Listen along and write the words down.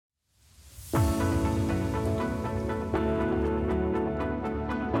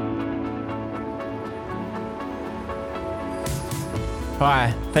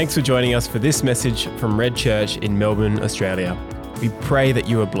Hi, thanks for joining us for this message from Red Church in Melbourne, Australia. We pray that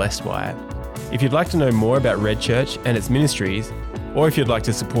you are blessed by it. If you'd like to know more about Red Church and its ministries, or if you'd like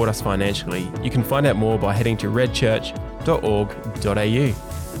to support us financially, you can find out more by heading to redchurch.org.au.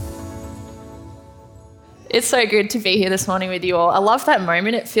 It's so good to be here this morning with you all. I love that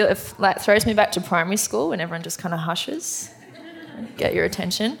moment. It throws me back to primary school when everyone just kind of hushes, get your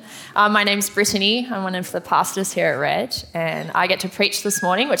attention. My name's Brittany. I'm one of the pastors here at Red, and I get to preach this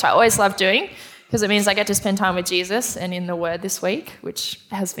morning, which I always love doing because it means I get to spend time with Jesus and in the Word this week, which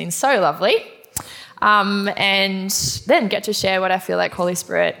has been so lovely. And then get to share what I feel like Holy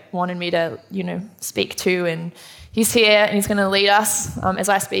Spirit wanted me to, speak to. And He's here and He's going to lead us as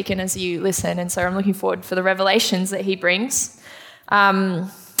I speak and as you listen. And so I'm looking forward for the revelations that He brings.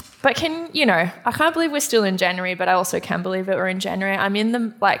 But I can't believe we're still in January, but I also can believe that we're in January. I'm in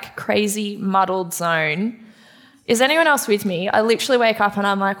the crazy muddled zone. Is anyone else with me? I literally wake up and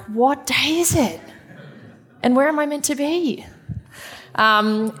I'm like, what day is it? And where am I meant to be?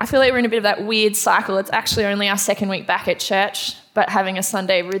 I feel like we're in a bit of that weird cycle. It's actually only our second week back at church, but having a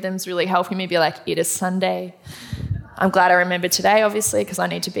Sunday rhythm's really helping me be like, it is Sunday. I'm glad I remembered today, obviously, because I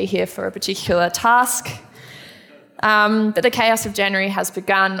need to be here for a particular task. But the chaos of January has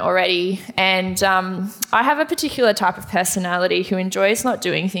begun already, and I have a particular type of personality who enjoys not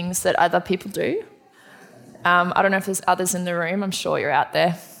doing things that other people do. I don't know if there's others in the room. I'm sure you're out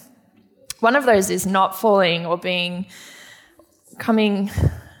there. One of those is not falling or coming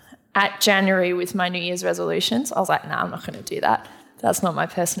at January with my New Year's resolutions. I was like, I'm not going to do that. That's not my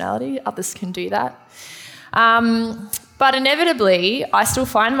personality. Others can do that. But inevitably, I still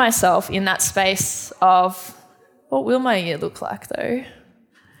find myself in that space of, what will my year look like, though?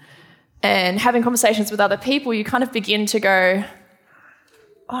 And having conversations with other people, you kind of begin to go,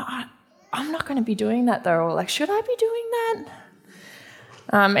 I'm not going to be doing that, though. Or should I be doing that?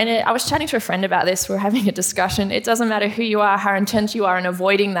 I was chatting to a friend about this. We were having a discussion. It doesn't matter who you are, how intent you are in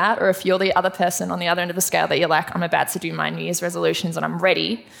avoiding that, or if you're the other person on the other end of the scale that you're like, I'm about to do my New Year's resolutions and I'm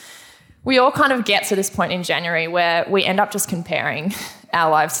ready. We all kind of get to this point in January where we end up just comparing our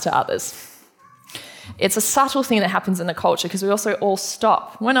lives to others. It's a subtle thing that happens in the culture because we also all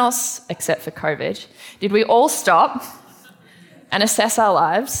stop. When else, except for COVID, did we all stop and assess our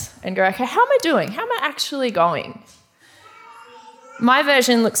lives and go, okay, how am I doing? How am I actually going? My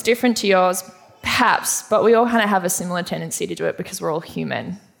version looks different to yours, perhaps, but we all kind of have a similar tendency to do it because we're all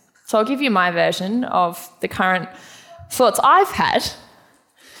human. So I'll give you my version of the current thoughts I've had.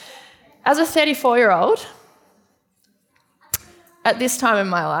 As a 34-year-old, at this time in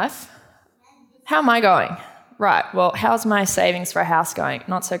my life, how am I going? Right, well, how's my savings for a house going?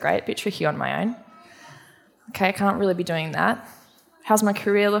 Not so great, a bit tricky on my own. Okay, can't really be doing that. How's my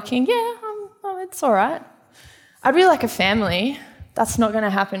career looking? Yeah, it's all right. I'd really like a family. That's not going to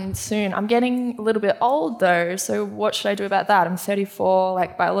happen soon. I'm getting a little bit old, though, so what should I do about that? I'm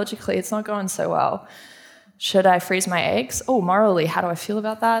 34, biologically, it's not going so well. Should I freeze my eggs? Oh, morally, how do I feel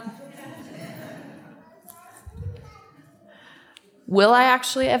about that? Will I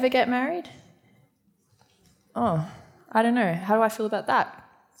actually ever get married? Oh, I don't know. How do I feel about that?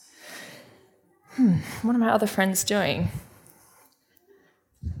 What are my other friends doing?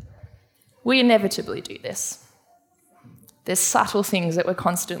 We inevitably do this. There's subtle things that we're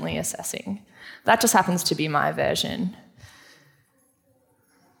constantly assessing. That just happens to be my version.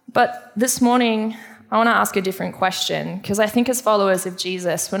 But this morning, I want to ask a different question, because I think as followers of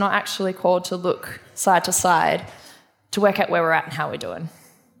Jesus, we're not actually called to look side to side to work out where we're at and how we're doing.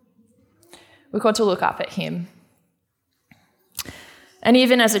 We're called to look up at Him. And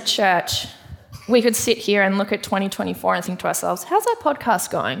even as a church, we could sit here and look at 2024 and think to ourselves, how's our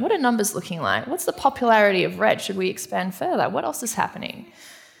podcast going? What are numbers looking like? What's the popularity of Red? Should we expand further? What else is happening?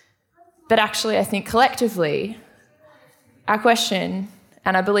 But actually, I think collectively, our question,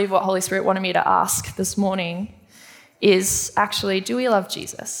 and I believe what Holy Spirit wanted me to ask this morning, is actually, do we love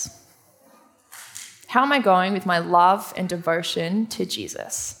Jesus? How am I going with my love and devotion to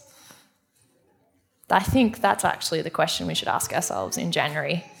Jesus? I think that's actually the question we should ask ourselves in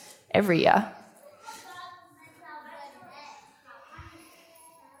January every year.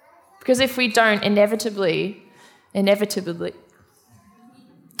 Because if we don't, inevitably,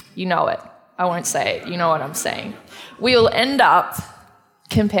 you know it. I won't say it. You know what I'm saying. We'll end up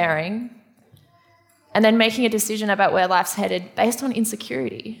comparing and then making a decision about where life's headed based on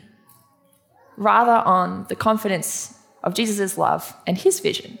insecurity rather on the confidence of Jesus' love and His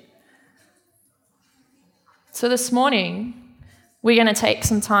vision. So this morning, we're going to take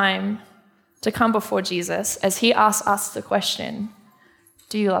some time to come before Jesus as He asks us the question,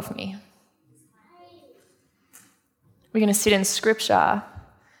 do you love me? We're going to sit in scripture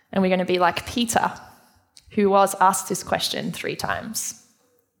and we're going to be like Peter, who was asked this question 3 times.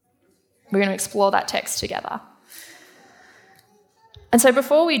 We're going to explore that text together. And so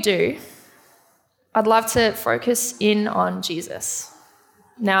before we do, I'd love to focus in on Jesus.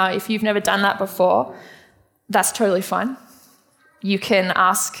 Now, if you've never done that before, that's totally fine. You can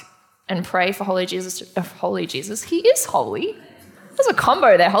ask and pray for holy Jesus. Holy Jesus. He is holy. There's a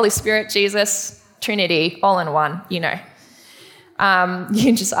combo there. Holy Spirit, Jesus, Trinity, all in one, you know. You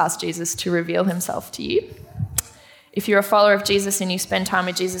can just ask Jesus to reveal himself to you. If you're a follower of Jesus and you spend time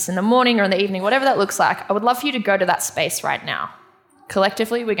with Jesus in the morning or in the evening, whatever that looks like, I would love for you to go to that space right now.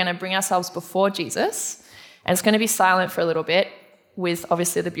 Collectively, we're going to bring ourselves before Jesus, and it's going to be silent for a little bit with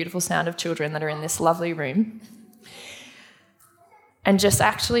obviously the beautiful sound of children that are in this lovely room, and just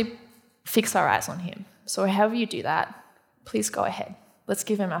actually fix our eyes on him. So however you do that, please go ahead. Let's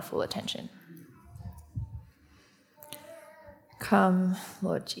give him our full attention. Come,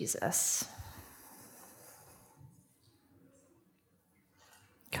 Lord Jesus.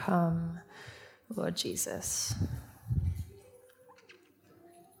 Come, Lord Jesus.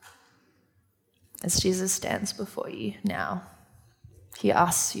 As Jesus stands before you now, he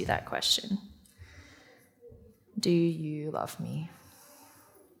asks you that question. Do you love me?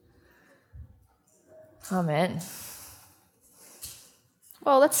 Amen.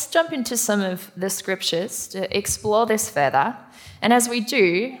 Well, let's jump into some of the scriptures to explore this further. And as we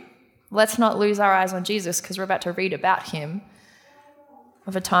do, let's not lose our eyes on Jesus, because we're about to read about him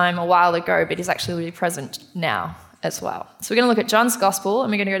of a time a while ago, but he's actually really present now as well. So we're going to look at John's Gospel,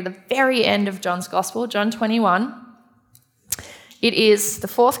 and we're going to go to the very end of John's Gospel, John 21. It is the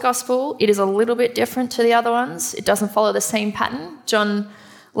 4th Gospel. It is a little bit different to the other ones. It doesn't follow the same pattern. John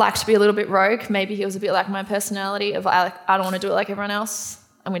liked to be a little bit rogue. Maybe he was a bit like my personality of I don't want to do it like everyone else.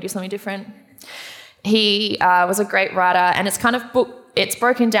 I'm going to do something different. He was a great writer, and it's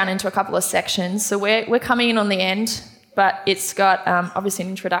broken down into a couple of sections. So we're coming in on the end, but it's got obviously an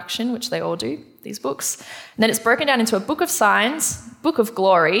introduction, which they all do, these books. And then it's broken down into a book of signs, book of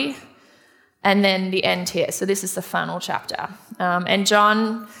glory, and then the end here. So this is the final chapter. And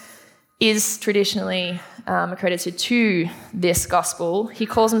John is traditionally accredited to this gospel. He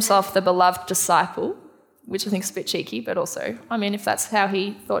calls himself the beloved disciple, which I think is a bit cheeky, but also, I mean, if that's how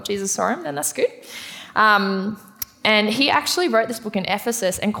he thought Jesus saw him, then that's good. And he actually wrote this book in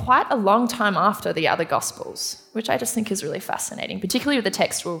Ephesus, and quite a long time after the other Gospels, which I just think is really fascinating. Particularly with the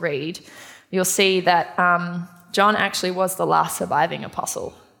text we'll read, you'll see that John actually was the last surviving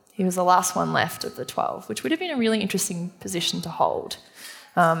apostle. He was the last one left of the 12, which would have been a really interesting position to hold.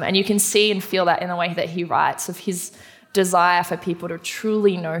 And you can see and feel that in the way that he writes, of his desire for people to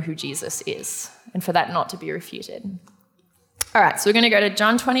truly know who Jesus is, and for that not to be refuted. All right, so we're going to go to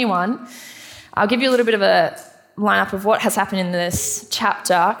John 21. I'll give you a little bit of a lineup of what has happened in this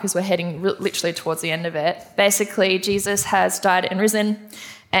chapter, because we're heading literally towards the end of it. Basically, Jesus has died and risen,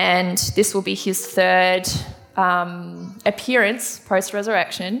 and this will be his 3rd appearance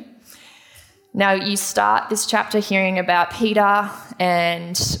post-resurrection. Now, you start this chapter hearing about Peter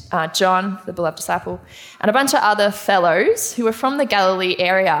and John, the beloved disciple, and a bunch of other fellows who are from the Galilee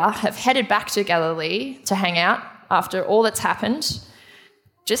area have headed back to Galilee to hang out after all that's happened.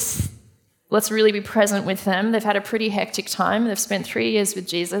 Just let's really be present with them. They've had a pretty hectic time. They've spent 3 years with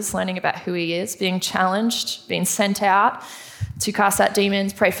Jesus, learning about who he is, being challenged, being sent out to cast out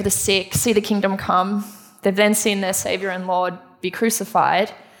demons, pray for the sick, see the kingdom come. They've then seen their Saviour and Lord be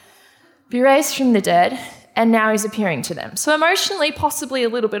crucified, be raised from the dead, and now he's appearing to them. So emotionally, possibly a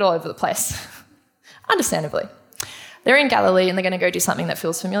little bit all over the place, understandably. They're in Galilee, and they're going to go do something that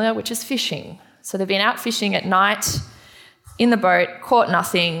feels familiar, which is fishing. So they've been out fishing at night, in the boat, caught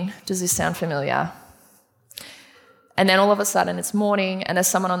nothing. Does this sound familiar? And then all of a sudden it's morning, and there's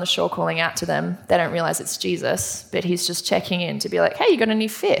someone on the shore calling out to them. They don't realise it's Jesus, but he's just checking in to be like, hey, you got any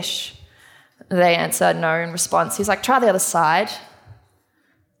fish? They answer no in response. He's like, try the other side.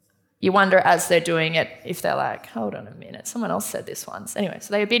 You wonder as they're doing it if they're like, hold on a minute, someone else said this once. Anyway,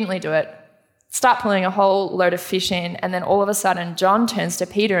 so they obediently do it, start pulling a whole load of fish in, and then all of a sudden John turns to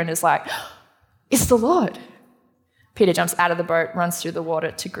Peter and is like, it's the Lord. Peter jumps out of the boat, runs through the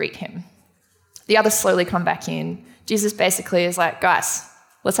water to greet him. The others slowly come back in. Jesus basically is like, guys,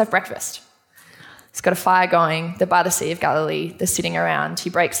 let's have breakfast. He's got a fire going. They're by the Sea of Galilee. They're sitting around.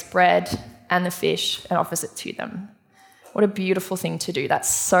 He breaks bread and the fish and offers it to them. What a beautiful thing to do.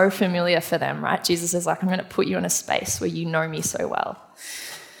 That's so familiar for them, right? Jesus is like, I'm going to put you in a space where you know me so well.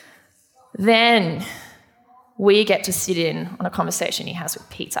 Then we get to sit in on a conversation he has with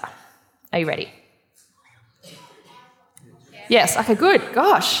Peter. Are you ready? Yes, okay, good.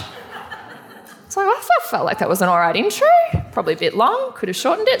 Gosh. So I felt like that was an all right intro. Probably a bit long. Could have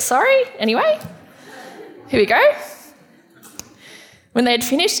shortened it. Sorry. Anyway, here we go. When they had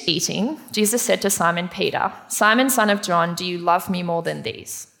finished eating, Jesus said to Simon Peter, "Simon, son of John, do you love me more than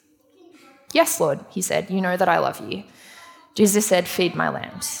these?" "Yes, Lord," he said, "you know that I love you." Jesus said, "Feed my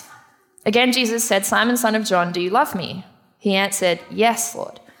lambs." Again, Jesus said, "Simon, son of John, do you love me?" He answered, "Yes,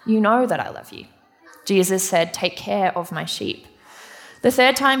 Lord, you know that I love you." Jesus said, "Take care of my sheep." The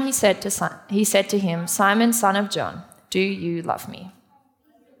third time he said to him, "Simon, son of John, do you love me?"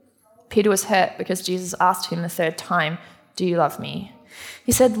 Peter was hurt because Jesus asked him the third time, "Do you love me?"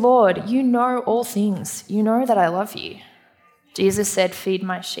 He said, "Lord, you know all things. You know that I love you." Jesus said, "Feed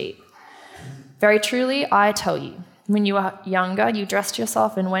my sheep. Very truly, I tell you, when you were younger, you dressed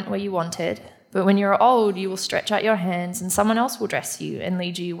yourself and went where you wanted. But when you are old, you will stretch out your hands and someone else will dress you and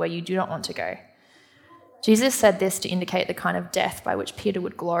lead you where you do not want to go." Jesus said this to indicate the kind of death by which Peter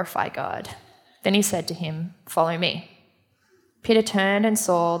would glorify God. Then he said to him, "Follow me." Peter turned and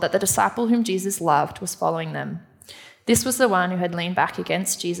saw that the disciple whom Jesus loved was following them. This was the one who had leaned back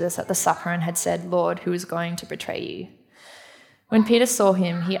against Jesus at the supper and had said, "Lord, who is going to betray you?" When Peter saw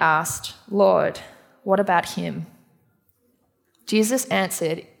him, he asked, "Lord, what about him?" Jesus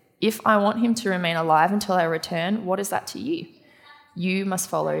answered, "If I want him to remain alive until I return, what is that to you? You must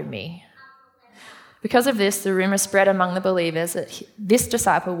follow me." Because of this, the rumor spread among the believers that this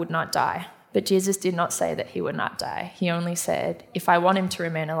disciple would not die. But Jesus did not say that he would not die. He only said, "If I want him to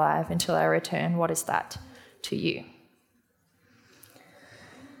remain alive until I return, what is that to you?"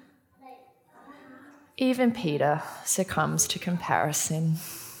 Even Peter succumbs to comparison.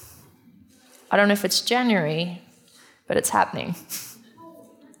 I don't know if it's January, but it's happening.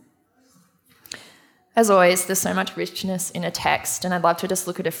 As always, there's so much richness in a text, and I'd love to just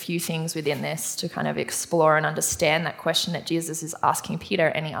look at a few things within this to kind of explore and understand that question that Jesus is asking Peter,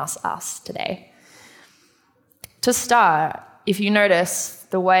 and he asks us today. To start, if you notice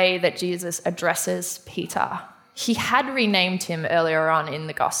the way that Jesus addresses Peter, he had renamed him earlier on in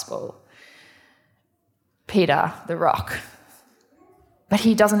the gospel, Peter, the rock. But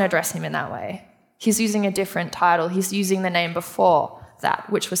he doesn't address him in that way. He's using a different title. He's using the name before that,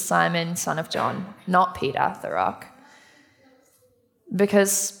 which was Simon, son of John, not Peter, the rock,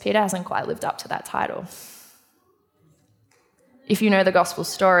 because Peter hasn't quite lived up to that title. If you know the gospel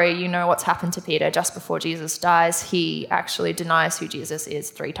story, you know what's happened to Peter just before Jesus dies. He actually denies who Jesus is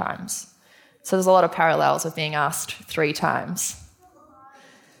 3 times. So there's a lot of parallels of being asked 3 times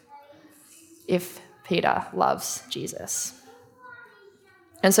if Peter loves Jesus.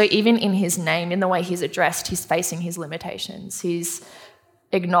 And so even in his name, in the way he's addressed, he's facing his limitations. He's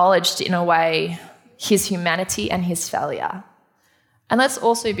acknowledged in a way his humanity and his failure. And let's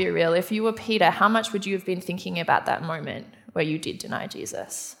also be real. If you were Peter, how much would you have been thinking about that moment where you did deny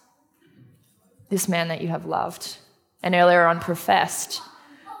Jesus? This man that you have loved and earlier on professed.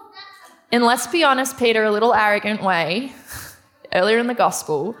 In, let's be honest, Peter, a little arrogant way, earlier in the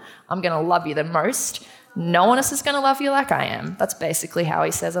gospel, "I'm going to love you the most. No one else is going to love you like I am." That's basically how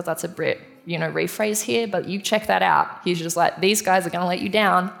he says it. That's a Brit, rephrase here, but you check that out. He's just like, these guys are going to let you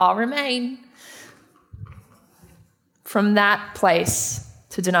down. I'll remain. From that place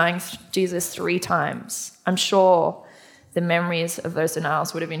to denying Jesus 3 times, I'm sure the memories of those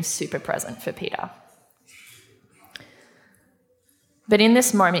denials would have been super present for Peter. But in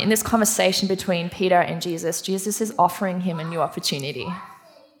this moment, in this conversation between Peter and Jesus, Jesus is offering him a new opportunity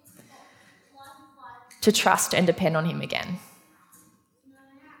to trust and depend on him again.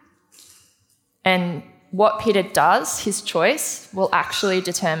 And what Peter does, his choice, will actually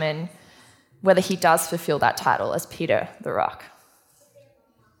determine whether he does fulfill that title as Peter the Rock.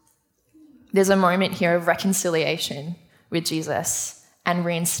 There's a moment here of reconciliation with Jesus and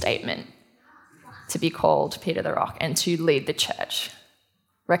reinstatement to be called Peter the Rock and to lead the church.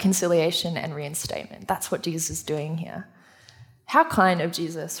 Reconciliation and reinstatement. That's what Jesus is doing here. How kind of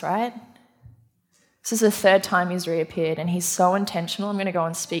Jesus, right? This is the 3rd time he's reappeared, and he's so intentional. I'm going to go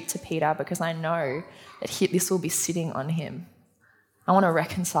and speak to Peter because I know that this will be sitting on him. I want to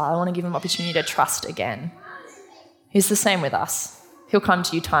reconcile. I want to give him opportunity to trust again. He's the same with us. He'll come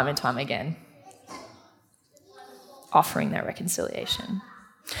to you time and time again, offering that reconciliation.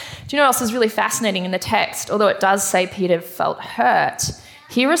 Do you know what else is really fascinating in the text? Although it does say Peter felt hurt,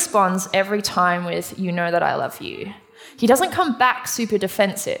 he responds every time with, "You know that I love you." He doesn't come back super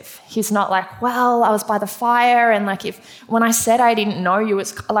defensive. He's not like, "Well, I was by the fire, and when I said I didn't know you,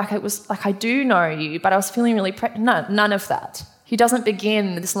 it was like I do know you, but I was feeling really No, none of that. He doesn't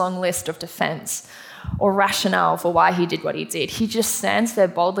begin this long list of defense or rationale for why he did what he did. He just stands there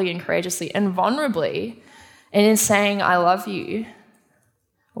boldly and courageously and vulnerably, and in saying, "I love you,"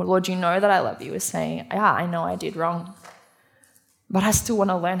 or Lord, you know that I love you, is saying, yeah, I know I did wrong, but I still want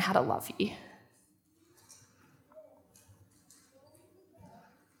to learn how to love you.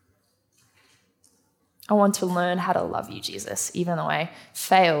 I want to learn how to love you, Jesus, even though I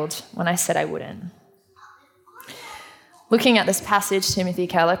failed when I said I wouldn't. Looking at this passage, Timothy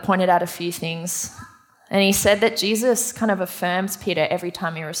Keller pointed out a few things, and he said that Jesus kind of affirms Peter every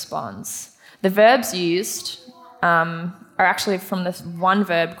time he responds. The verbs used are actually from this one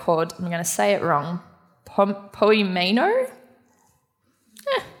verb called, I'm going to say it wrong, poimeno,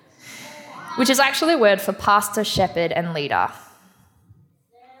 which is actually a word for pastor, shepherd, and leader.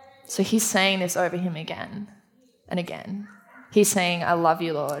 So he's saying this over him again and again. He's saying, I love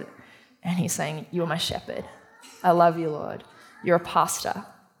you, Lord. And he's saying, you're my shepherd. I love you, Lord. You're a pastor.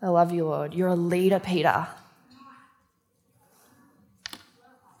 I love you, Lord. You're a leader, Peter.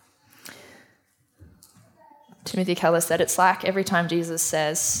 Timothy Keller said, it's like every time Jesus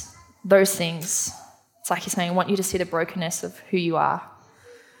says those things, it's like he's saying, I want you to see the brokenness of who you are.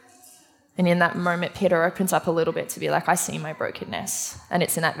 And in that moment, Peter opens up a little bit to be like, I see my brokenness. And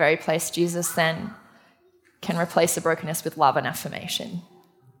it's in that very place Jesus then can replace the brokenness with love and affirmation.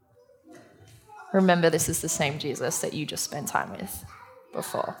 Remember, this is the same Jesus that you just spent time with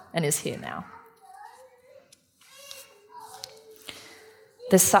before and is here now.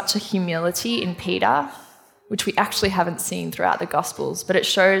 There's such a humility in Peter, which we actually haven't seen throughout the Gospels, but it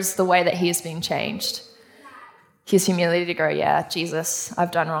shows the way that he is being changed. His humility to go, yeah, Jesus,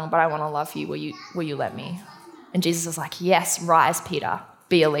 I've done wrong, but I want to love you. Will you let me? And Jesus is like, yes, rise, Peter.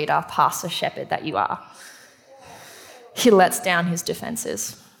 Be a leader, pastor, shepherd that you are. He lets down his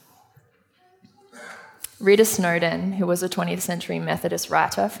defenses. Rita Snowden, who was a 20th century Methodist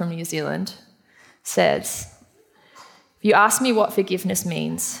writer from New Zealand, says, if you ask me what forgiveness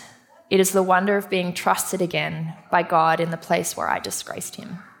means, it is the wonder of being trusted again by God in the place where I disgraced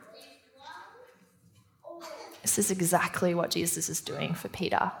him. This is exactly what Jesus is doing for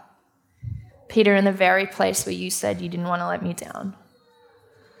Peter. Peter, in the very place where you said you didn't want to let me down.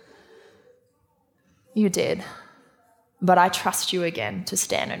 You did. But I trust you again to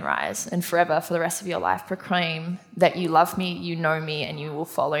stand and rise and forever, for the rest of your life, proclaim that you love me, you know me, and you will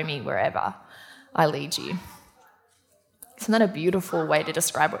follow me wherever I lead you. Isn't that a beautiful way to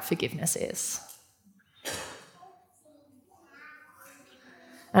describe what forgiveness is?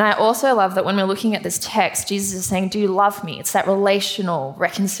 And I also love that when we're looking at this text, Jesus is saying, do you love me? It's that relational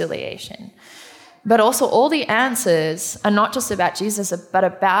reconciliation. But also all the answers are not just about Jesus, but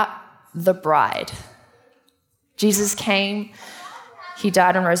about the bride. Jesus came, he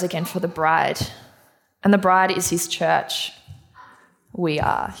died and rose again for the bride. And the bride is his church. We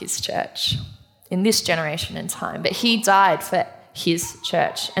are his church in this generation and time. But he died for his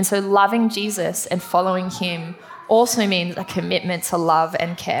church. And so loving Jesus and following him also means a commitment to love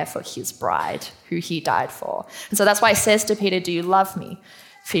and care for his bride, who he died for. And so that's why he says to Peter, do you love me?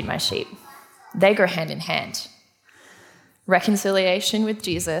 Feed my sheep. They go hand in hand. Reconciliation with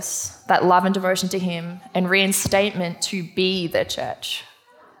Jesus, that love and devotion to him, and reinstatement to be the church.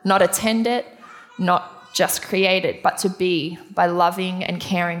 Not attend it, not just create it, but to be by loving and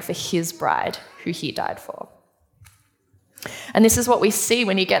caring for his bride, who he died for. And this is what we see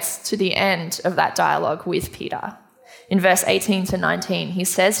when he gets to the end of that dialogue with Peter. In verse 18 to 19, he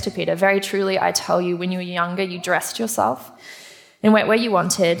says to Peter, very truly I tell you, when you were younger, you dressed yourself and went where you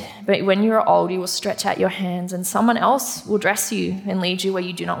wanted, but when you are old, you will stretch out your hands and someone else will dress you and lead you where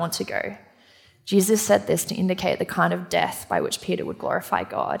you do not want to go. Jesus said this to indicate the kind of death by which Peter would glorify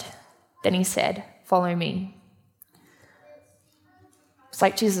God. Then he said, follow me. It's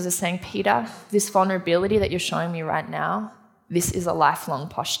like Jesus is saying, Peter, this vulnerability that you're showing me right now, this is a lifelong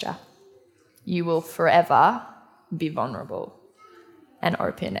posture. You will forever be vulnerable and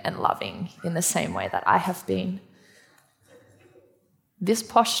open and loving in the same way that I have been. This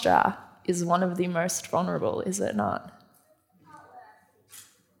posture is one of the most vulnerable, is it not?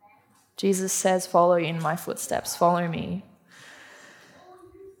 Jesus says, follow in my footsteps, follow me.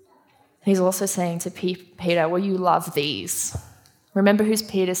 He's also saying to Peter, will you love these? Remember who's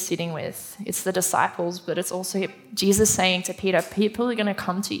Peter sitting with. It's the disciples, but it's also Jesus saying to Peter, people are going to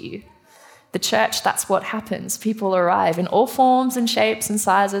come to you. The church, that's what happens. People arrive in all forms and shapes and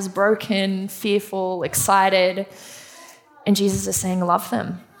sizes, broken, fearful, excited. And Jesus is saying, love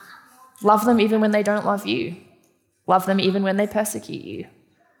them. Love them even when they don't love you. Love them even when they persecute you.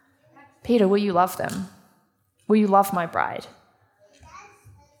 Peter, will you love them? Will you love my bride?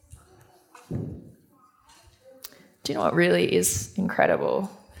 Do you know what really is incredible?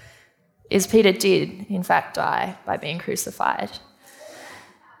 Is Peter did, in fact, die by being crucified.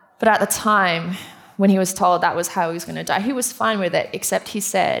 But at the time, when he was told that was how he was going to die, he was fine with it, except he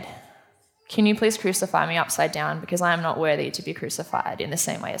said, "Can you please crucify me upside down, because I am not worthy to be crucified in the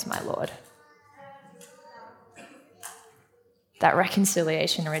same way as my Lord." That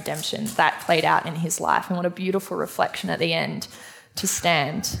reconciliation and redemption, that played out in his life. And what a beautiful reflection at the end, to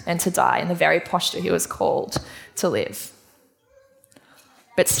stand and to die in the very posture he was called to live,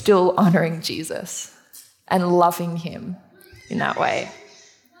 but still honouring Jesus and loving him in that way.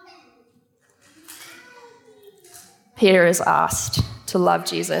 Peter is asked to love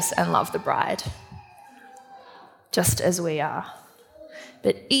Jesus and love the bride, just as we are.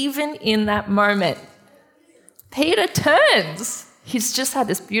 But even in that moment, Peter turns. He's just had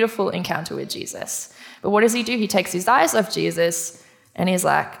this beautiful encounter with Jesus. But what does he do? He takes his eyes off Jesus and he's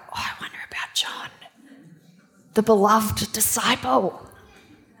like, "Oh, I wonder about John, the beloved disciple.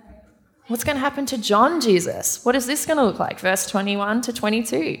 What's going to happen to John, Jesus? What is this going to look like?" Verse 21 to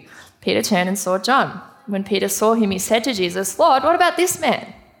 22. Peter turned and saw John. When Peter saw him, he said to Jesus, "Lord, what about this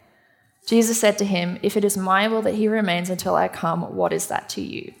man?" Jesus said to him, "If it is my will that he remains until I come, what is that to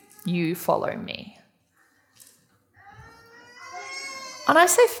you? You follow me." And I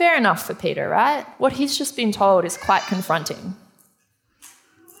say fair enough for Peter, right? What he's just been told is quite confronting.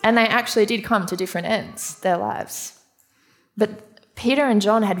 And they actually did come to different ends, their lives. But Peter and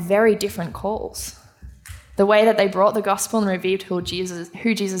John had very different calls. The way that they brought the gospel and revealed who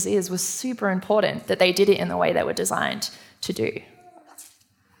Jesus is was super important, that they did it in the way they were designed to do.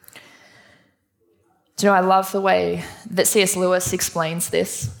 Do you know, I love the way that C.S. Lewis explains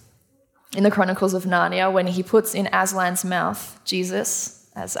this in the Chronicles of Narnia, when he puts in Aslan's mouth Jesus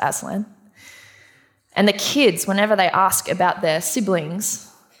as Aslan. And the kids, whenever they ask about their siblings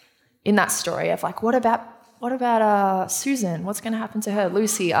in that story of like, what about Susan? What's going to happen to her?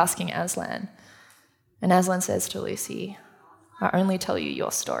 Lucy asking Aslan. And Aslan says to Lucy, "I only tell you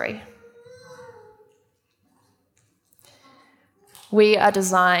your story." We are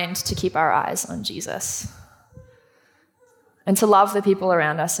designed to keep our eyes on Jesus and to love the people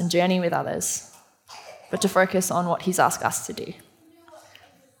around us and journey with others, but to focus on what he's asked us to do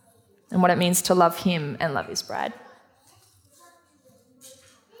and what it means to love him and love his bride.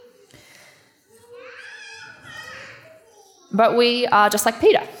 But we are just like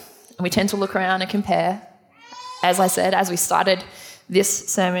Peter, and we tend to look around and compare, as I said, as we started this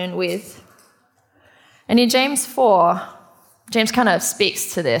sermon with. And in James 4, James kind of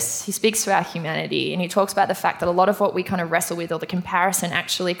speaks to this. He speaks to our humanity, and he talks about the fact that a lot of what we kind of wrestle with, or the comparison,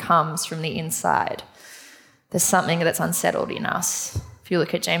 actually comes from the inside. There's something that's unsettled in us. If you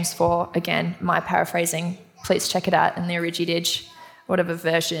look at James 4, again, my paraphrasing, please check it out in the Original, whatever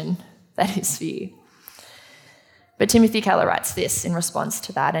version that is for you. But Timothy Keller writes this in response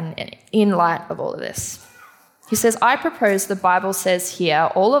to that and in light of all of this. He says, "I propose the Bible says here,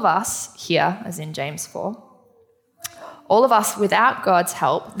 all of us, here, as in James 4, all of us without God's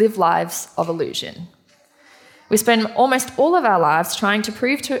help live lives of illusion. We spend almost all of our lives trying to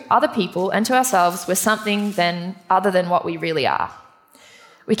prove to other people and to ourselves we're something other than what we really are.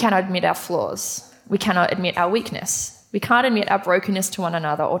 We cannot admit our flaws. We cannot admit our weakness. We can't admit our brokenness to one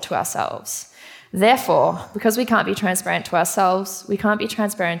another or to ourselves. Therefore, because we can't be transparent to ourselves, we can't be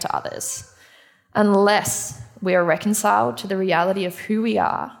transparent to others. Unless we are reconciled to the reality of who we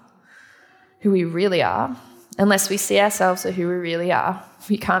are, who we really are, unless we see ourselves for who we really are,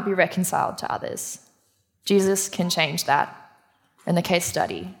 we can't be reconciled to others. Jesus can change that, and the case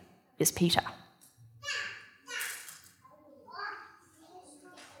study is Peter."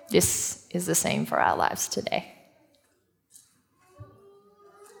 This is the same for our lives today.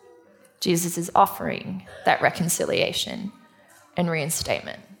 Jesus is offering that reconciliation and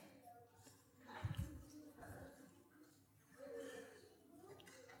reinstatement.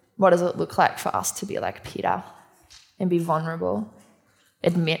 What does it look like for us to be like Peter and be vulnerable,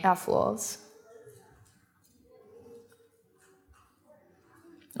 admit our flaws?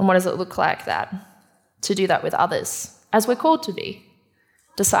 And what does it look like to do that with others, as we're called to be,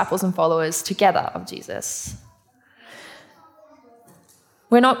 disciples and followers together of Jesus?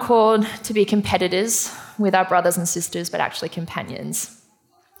 We're not called to be competitors with our brothers and sisters, but actually companions,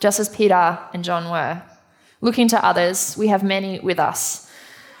 just as Peter and John were. Looking to others, we have many with us,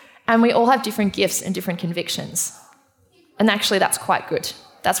 and we all have different gifts and different convictions. And actually, that's quite good.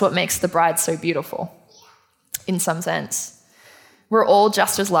 That's what makes the bride so beautiful, in some sense. We're all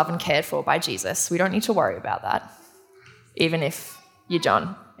just as loved and cared for by Jesus. We don't need to worry about that, even if you're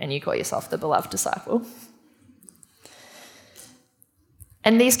John and you call yourself the beloved disciple.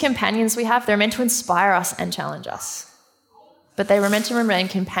 And these companions we have, they're meant to inspire us and challenge us. But they were meant to remain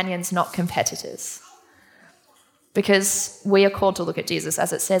companions, not competitors. Because we are called to look at Jesus,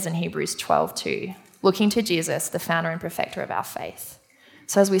 as it says in Hebrews 12:2, looking to Jesus, the founder and perfecter of our faith.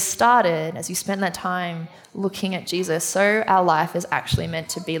 So as we started, as you spent that time looking at Jesus, so our life is actually meant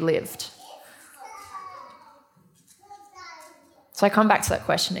to be lived. So I come back to that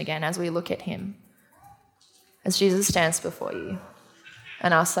question again as we look at him. As Jesus stands before you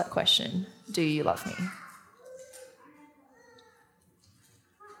and asks that question, do you love me?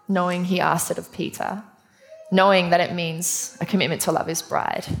 Knowing he asked it of Peter, knowing that it means a commitment to love his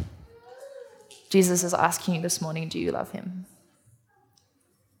bride. Jesus is asking you this morning, do you love him?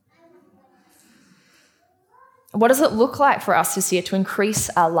 What does it look like for us this year to increase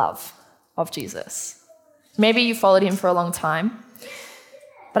our love of Jesus? Maybe you followed him for a long time,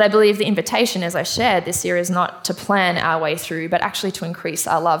 but I believe the invitation, as I shared this year, is not to plan our way through, but actually to increase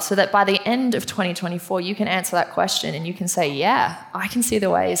our love so that by the end of 2024, you can answer that question and you can say, yeah, I can see the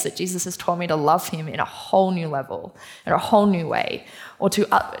ways that Jesus has taught me to love him in a whole new level, in a whole new way, or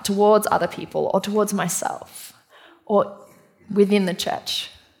towards other people, or towards myself, or within the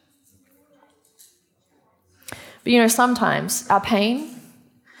church. But sometimes our pain,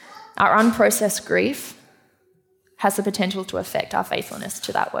 our unprocessed grief has the potential to affect our faithfulness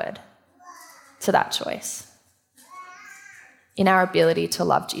to that word, to that choice, in our ability to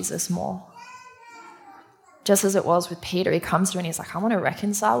love Jesus more. Just as it was with Peter, he comes through and he's like, I want to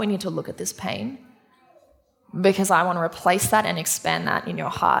reconcile. We need to look at this pain because I want to replace that and expand that in your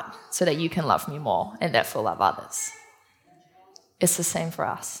heart so that you can love me more and therefore love others. It's the same for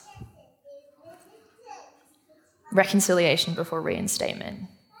us. Reconciliation before reinstatement.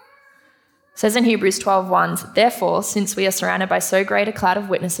 It says in Hebrews 12:1, therefore, since we are surrounded by so great a cloud of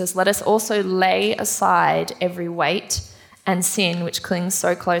witnesses, let us also lay aside every weight and sin which clings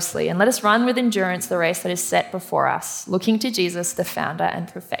so closely, and let us run with endurance the race that is set before us, looking to Jesus, the founder and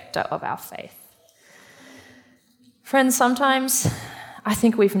perfecter of our faith. Friends, sometimes I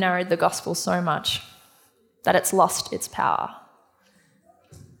think we've narrowed the gospel so much that it's lost its power.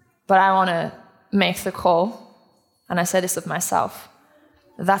 But I want to make the call, and I say this of myself,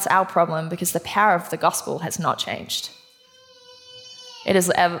 that's our problem because the power of the gospel has not changed. It has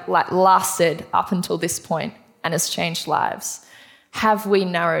lasted up until this point and has changed lives. Have we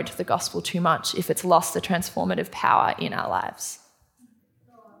narrowed the gospel too much if it's lost the transformative power in our lives?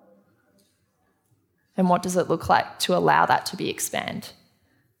 And what does it look like to allow that to be expanded?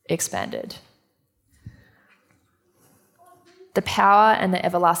 The power and the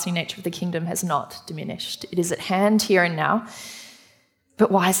everlasting nature of the kingdom has not diminished. It is at hand here and now. But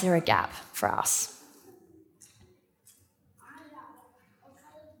why is there a gap for us?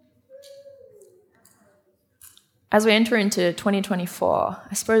 As we enter into 2024,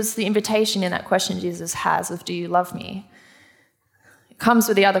 I suppose the invitation in that question Jesus has of, do you love me? It comes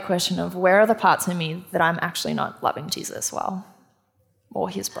with the other question of, where are the parts in me that I'm actually not loving Jesus well, or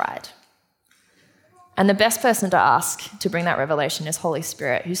his bride? And the best person to ask to bring that revelation is Holy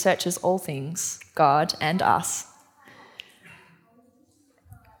Spirit, who searches all things, God and us.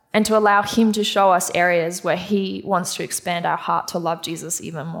 And to allow him to show us areas where he wants to expand our heart to love Jesus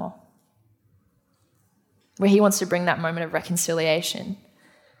even more. Where he wants to bring that moment of reconciliation.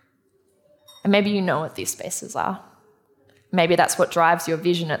 And maybe you know what these spaces are. Maybe that's what drives your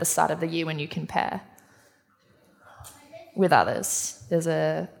vision at the start of the year when you compare with others. There's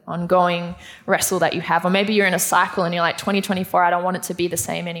an ongoing wrestle that you have. Or maybe you're in a cycle and you're like, 2024, I don't want it to be the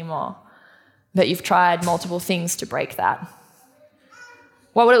same anymore. But you've tried multiple things to break that.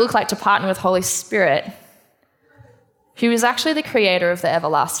 What would it look like to partner with Holy Spirit, who is actually the creator of the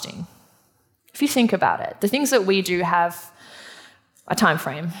everlasting? If you think about it, the things that we do have a time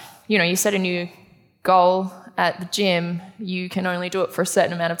frame. You set a new goal at the gym, you can only do it for a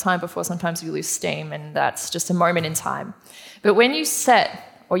certain amount of time before sometimes you lose steam, and that's just a moment in time. But when you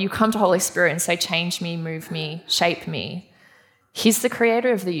set, or you come to Holy Spirit and say, change me, move me, shape me, he's the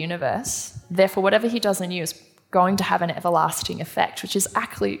creator of the universe. Therefore, whatever he does in you is going to have an everlasting effect, which is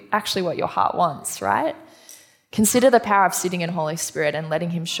actually what your heart wants, right? Consider the power of sitting in Holy Spirit and letting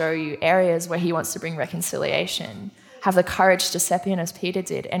him show you areas where he wants to bring reconciliation. Have the courage to step in as Peter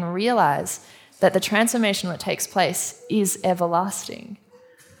did and realize that the transformation that takes place is everlasting.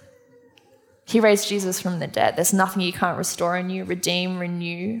 He raised Jesus from the dead. There's nothing he can't restore in you, redeem,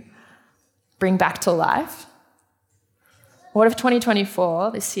 renew, bring back to life. What if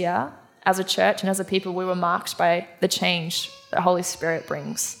 2024, this year, as a church and as a people, we were marked by the change that Holy Spirit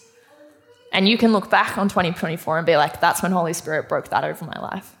brings? And you can look back on 2024 and be like, that's when Holy Spirit broke that over my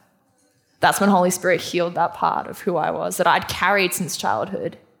life. That's when Holy Spirit healed that part of who I was that I'd carried since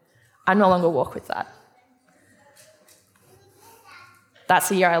childhood. I no longer walk with that. That's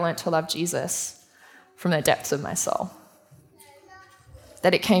the year I learned to love Jesus from the depths of my soul.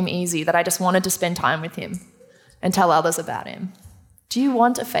 that it came easy, that I just wanted to spend time with him and tell others about him. Do you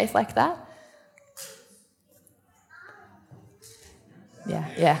want a faith like that?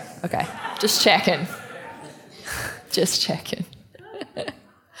 Yeah, okay. Just checking. Just checking.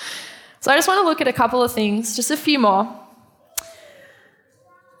 So I just want to look at a couple of things, just a few more,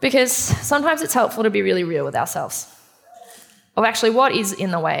 because sometimes it's helpful to be really real with ourselves. Of actually what is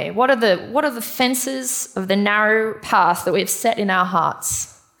in the way? What are the fences of the narrow path that we've set in our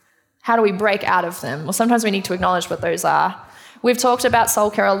hearts? How do we break out of them? Well, sometimes we need to acknowledge what those are. We've talked about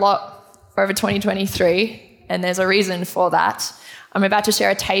soul care a lot over 2023, and there's a reason for that. I'm about to share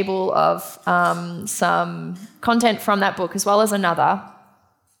a table of some content from that book as well as another,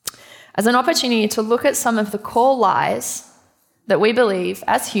 as an opportunity to look at some of the core lies that we believe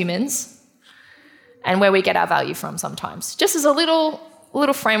as humans and where we get our value from sometimes. Just as a little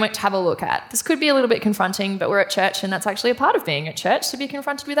framework to have a look at. This could be a little bit confronting, but we're at church, and that's actually a part of being at church, to be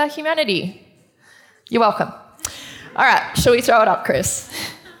confronted with our humanity. You're welcome. All right, shall we throw it up, Chris?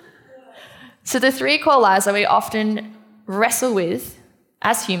 So the three core lies that we often wrestle with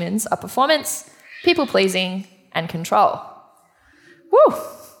as humans are performance, people-pleasing, and control. Woo!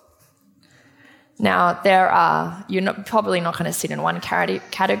 Now, you're probably not going to sit in one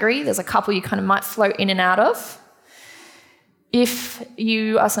category. There's a couple you kind of might float in and out of. If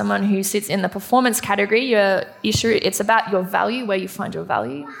you are someone who sits in the performance category, your issue, it's about your value, where you find your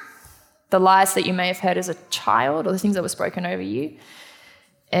value. The lies that you may have heard as a child or the things that were spoken over you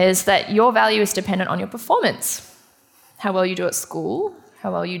is that your value is dependent on your performance. How well you do at school,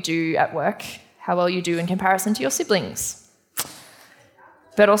 how well you do at work, how well you do in comparison to your siblings.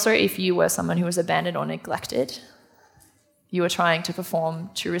 But also if you were someone who was abandoned or neglected, you were trying to perform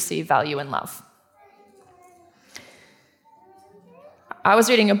to receive value and love. I was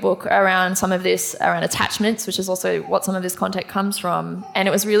reading a book around some of this, around attachments, which is also what some of this content comes from, and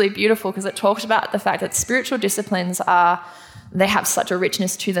it was really beautiful because it talked about the fact that spiritual disciplines they have such a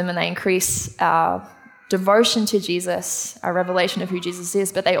richness to them, and they increase our devotion to Jesus, our revelation of who Jesus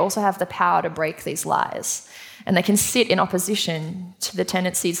is, but they also have the power to break these lies. And they can sit in opposition to the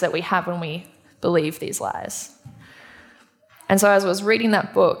tendencies that we have when we believe these lies. And so as I was reading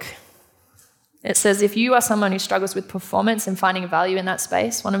that book, it says if you are someone who struggles with performance and finding value in that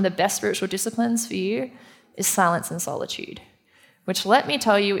space, one of the best spiritual disciplines for you is silence and solitude, which, let me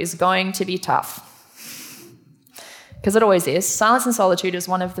tell you, is going to be tough. Because it always is. Silence and solitude is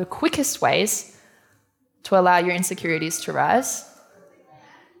one of the quickest ways to allow your insecurities to rise.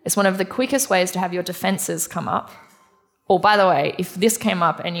 It's one of the quickest ways to have your defenses come up. Or, by the way, if this came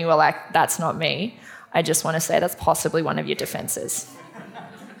up and you were like, that's not me, I just want to say that's possibly one of your defenses.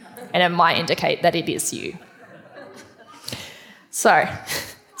 And it might indicate that it is you. So,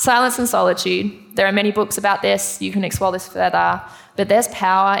 silence and solitude. There are many books about this. You can explore this further. But there's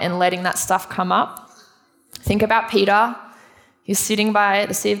power in letting that stuff come up. Think about Peter. He's sitting by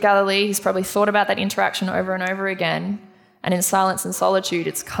the Sea of Galilee. He's probably thought about that interaction over and over again. And in silence and solitude,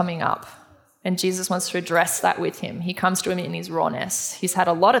 it's coming up. And Jesus wants to address that with him. He comes to him in his rawness. He's had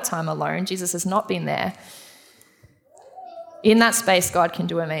a lot of time alone. Jesus has not been there. In that space, God can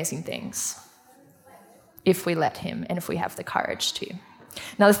do amazing things if we let him and if we have the courage to.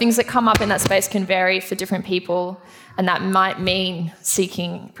 Now, the things that come up in that space can vary for different people, and that might mean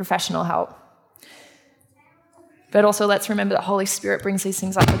seeking professional help. But also let's remember that Holy Spirit brings these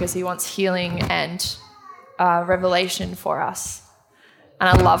things up because he wants healing and revelation for us. And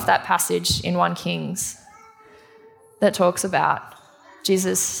I love that passage in 1 Kings that talks about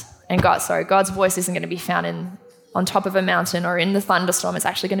Jesus and God's voice isn't going to be found on top of a mountain or in the thunderstorm. It's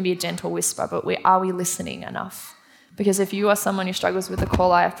actually going to be a gentle whisper, but are we listening enough? Because if you are someone who struggles with the core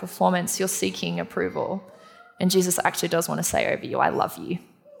lie of performance, you're seeking approval. And Jesus actually does want to say over you, I love you.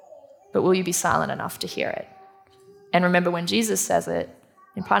 But will you be silent enough to hear it? And remember, when Jesus says it,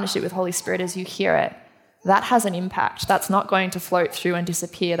 in partnership with Holy Spirit, as you hear it, that has an impact. That's not going to float through and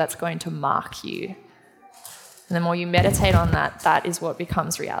disappear. That's going to mark you. And the more you meditate on that, that is what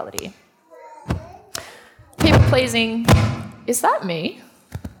becomes reality. People pleasing, is that me?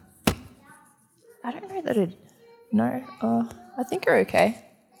 I don't know that it, no, I think you're okay.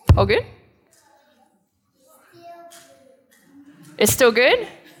 All good? It's still good?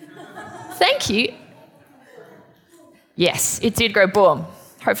 Thank you. Yes, it did go boom.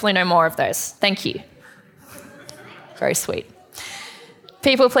 Hopefully no more of those. Thank you. Very sweet.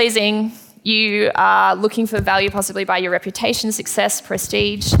 People pleasing, you are looking for value possibly by your reputation, success,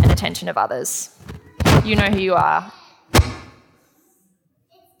 prestige, and attention of others. You know who you are.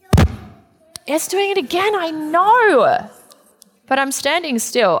 It's doing it again, I know. But I'm standing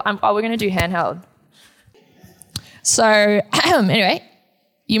still. We're going to do handheld. So, anyway,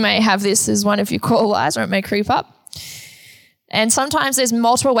 You may have this as one of your core lies, or it may creep up. And sometimes there's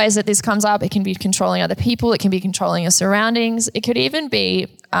multiple ways that this comes up. It can be controlling other people. It can be controlling your surroundings. It could even be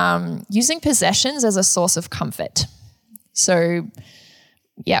using possessions as a source of comfort. So,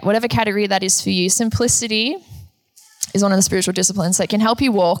 yeah, whatever category that is for you, simplicity is one of the spiritual disciplines that can help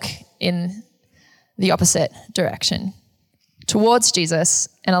you walk in the opposite direction towards Jesus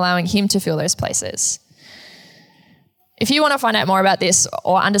and allowing him to fill those places. If you want to find out more about this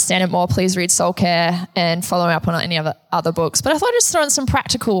or understand it more, please read Soul Care and follow up on any other books. But I thought I'd just throw in some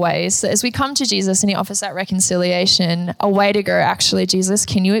practical ways that as we come to Jesus and he offers that reconciliation, a way to go, actually, Jesus,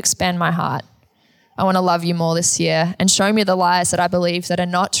 can you expand my heart? I want to love you more this year and show me the lies that I believe that are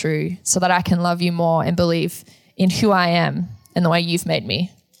not true so that I can love you more and believe in who I am and the way you've made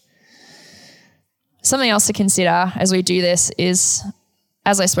me. Something else to consider as we do this is,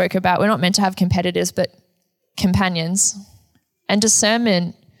 as I spoke about, we're not meant to have competitors, but companions, and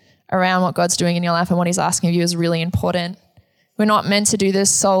discernment around what God's doing in your life and what he's asking of you is really important. We're not meant to do this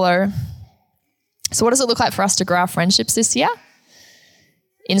solo. So what does it look like for us to grow our friendships this year?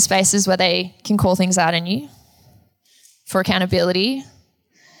 In spaces where they can call things out in you for accountability.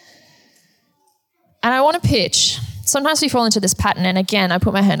 And I want to pitch. Sometimes we fall into this pattern, and again, I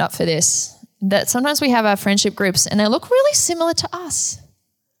put my hand up for this, that sometimes we have our friendship groups and they look really similar to us.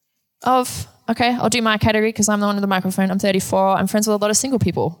 Okay, I'll do my category because I'm the one with the microphone. I'm 34. I'm friends with a lot of single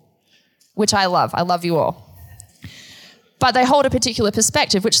people, which I love. I love you all. But they hold a particular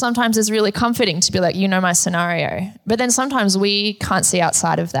perspective, which sometimes is really comforting to be like, you know my scenario. But then sometimes we can't see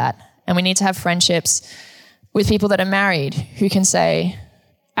outside of that. And we need to have friendships with people that are married who can say,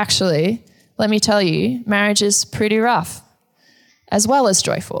 actually, let me tell you, marriage is pretty rough as well as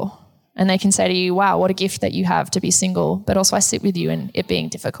joyful. And they can say to you, wow, what a gift that you have to be single, but also I sit with you in it being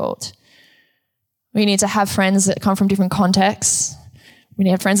difficult. We need to have friends that come from different contexts. We need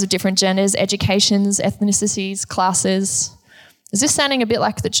to have friends of different genders, educations, ethnicities, classes. Is this sounding a bit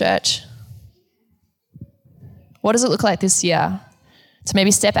like the church? What does it look like this year? To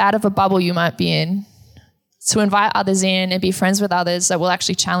maybe step out of a bubble you might be in, to invite others in and be friends with others that will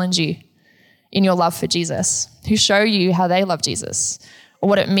actually challenge you in your love for Jesus, who show you how they love Jesus or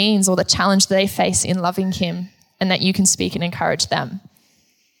what it means or the challenge they face in loving him, and that you can speak and encourage them.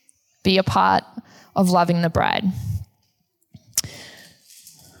 Be a part of loving the bride.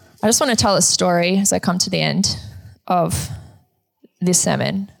 I just want to tell a story as I come to the end of this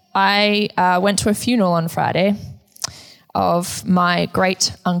sermon. I went to a funeral on Friday of my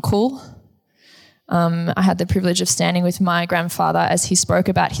great uncle. I had the privilege of standing with my grandfather as he spoke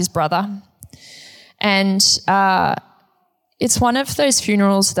about his brother. And it's one of those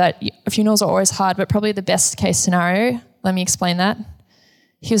funerals are always hard, but probably the best case scenario. Let me explain that.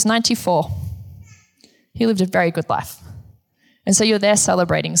 He was 94. He lived a very good life. And so you're there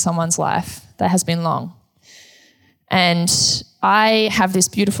celebrating someone's life that has been long. And I have this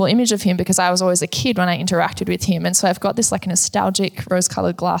beautiful image of him because I was always a kid when I interacted with him. And so I've got this like nostalgic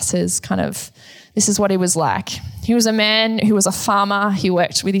rose-colored glasses kind of, this is what he was like. He was a man who was a farmer. He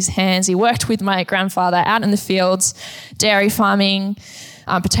worked with his hands. He worked with my grandfather out in the fields, dairy farming,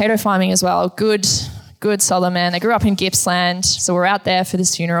 potato farming as well. Good, solid man. They grew up in Gippsland. So we're out there for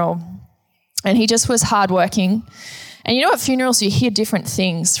this funeral. And he just was hardworking. And you know, at funerals, you hear different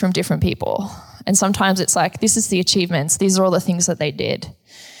things from different people. And sometimes it's like, this is the achievements. These are all the things that they did.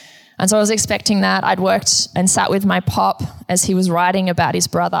 And so I was expecting that. I'd worked and sat with my pop as he was writing about his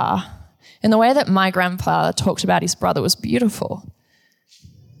brother. And the way that my grandpa talked about his brother was beautiful.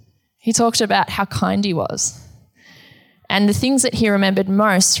 He talked about how kind he was. And the things that he remembered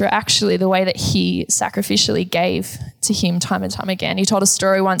most were actually the way that he sacrificially gave to him time and time again. He told a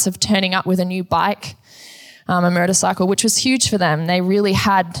story once of turning up with a new bike, a motorcycle, which was huge for them. They really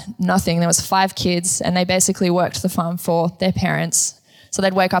had nothing. There was 5 kids and they basically worked the farm for their parents. So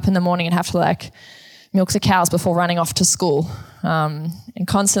they'd wake up in the morning and have to milk the cows before running off to school, and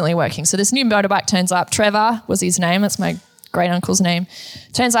constantly working. So this new motorbike turns up. Trevor was his name. That's my great uncle's name.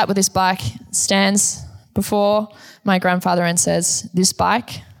 Turns up with this bike, stands before my grandfather and says, this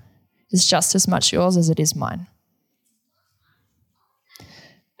bike is just as much yours as it is mine.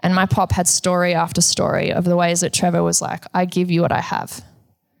 And my pop had story after story of the ways that Trevor was like, I give you what I have.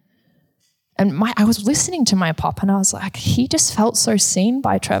 And I was listening to my pop and I was like, he just felt so seen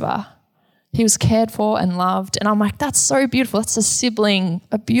by Trevor. He was cared for and loved. And I'm like, that's so beautiful. That's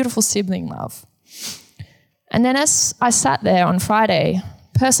a beautiful sibling love. And then as I sat there on Friday,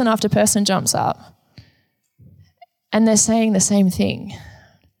 person after person jumps up and they're saying the same thing.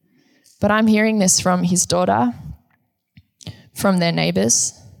 But I'm hearing this from his daughter, from their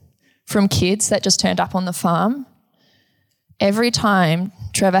neighbours, from kids that just turned up on the farm. Every time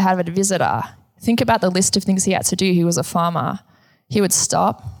Trevor had a visitor, think about the list of things he had to do. He was a farmer. He would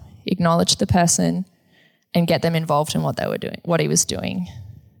stop, acknowledge the person, and get them involved in what they were doing, what he was doing.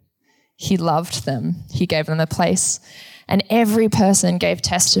 He loved them. He gave them a place. And every person gave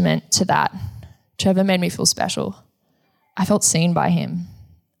testament to that. Trevor made me feel special. I felt seen by him.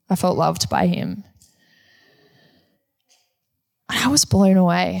 I felt loved by him. And I was blown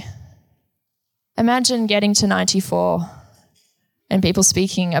away. Imagine getting to 94 and people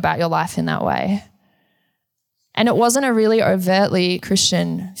speaking about your life in that way. And it wasn't a really overtly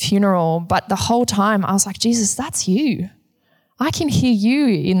Christian funeral, but the whole time I was like, Jesus, that's you. I can hear you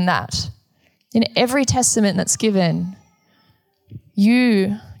in that. In every testament that's given,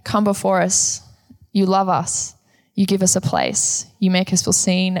 you come before us. You love us. You give us a place. You make us feel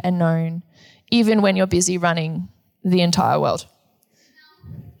seen and known, even when you're busy running the entire world.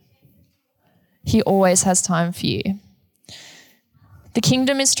 He always has time for you. The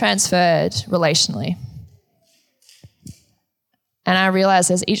kingdom is transferred relationally. And I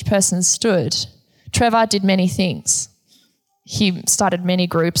realized as each person stood, Trevor did many things. He started many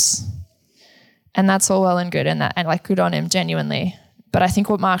groups, and that's all well and good, and like good on him, genuinely. But I think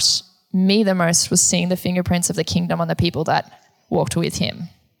what marked me the most was seeing the fingerprints of the kingdom on the people that walked with him,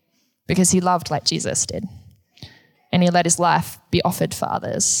 because he loved like Jesus did, and he let his life be offered for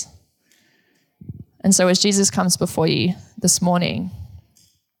others. And so as Jesus comes before you this morning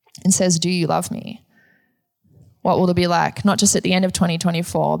and says, do you love me? What will it be like, not just at the end of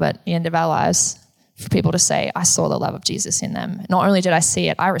 2024, but the end of our lives, for people to say, I saw the love of Jesus in them. Not only did I see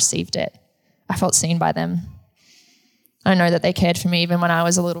it, I received it. I felt seen by them. I know that they cared for me even when I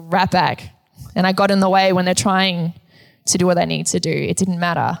was a little ratbag and I got in the way when they're trying to do what they need to do. It didn't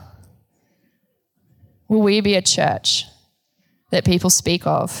matter. Will we be a church that people speak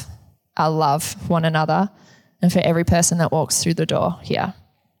of our love for one another and for every person that walks through the door here?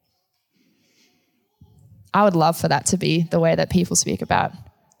 I would love for that to be the way that people speak about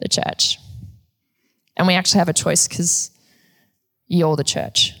the church. And we actually have a choice because you're the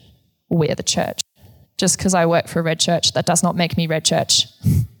church. We're the church. Just because I work for Red Church, that does not make me Red Church.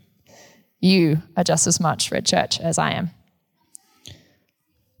 You are just as much Red Church as I am.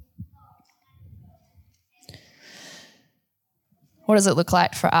 What does it look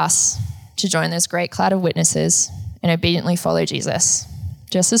like for us to join this great cloud of witnesses and obediently follow Jesus,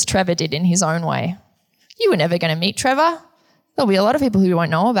 just as Trevor did in his own way? You were never going to meet Trevor. There'll be a lot of people who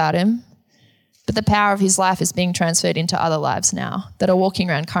won't know about him. But the power of his life is being transferred into other lives now that are walking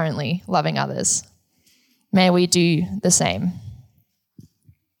around currently loving others. May we do the same.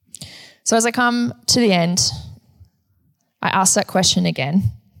 So as I come to the end, I ask that question again.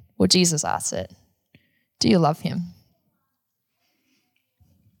 Well, Jesus asked it. Do you love him?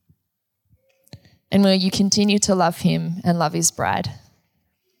 And will you continue to love him and love his bride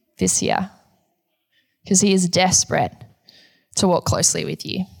this year? Because he is desperate to walk closely with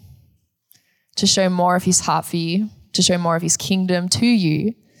you, to show more of his heart for you, to show more of his kingdom to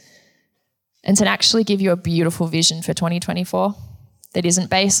you, and to actually give you a beautiful vision for 2024 that isn't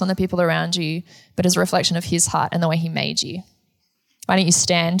based on the people around you, but is a reflection of his heart and the way he made you. Why don't you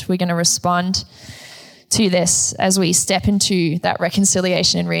stand? We're going to respond to this as we step into that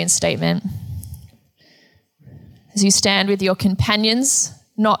reconciliation and reinstatement. As you stand with your companions,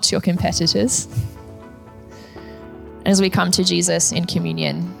 not your competitors. As we come to Jesus in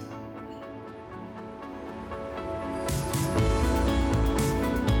communion.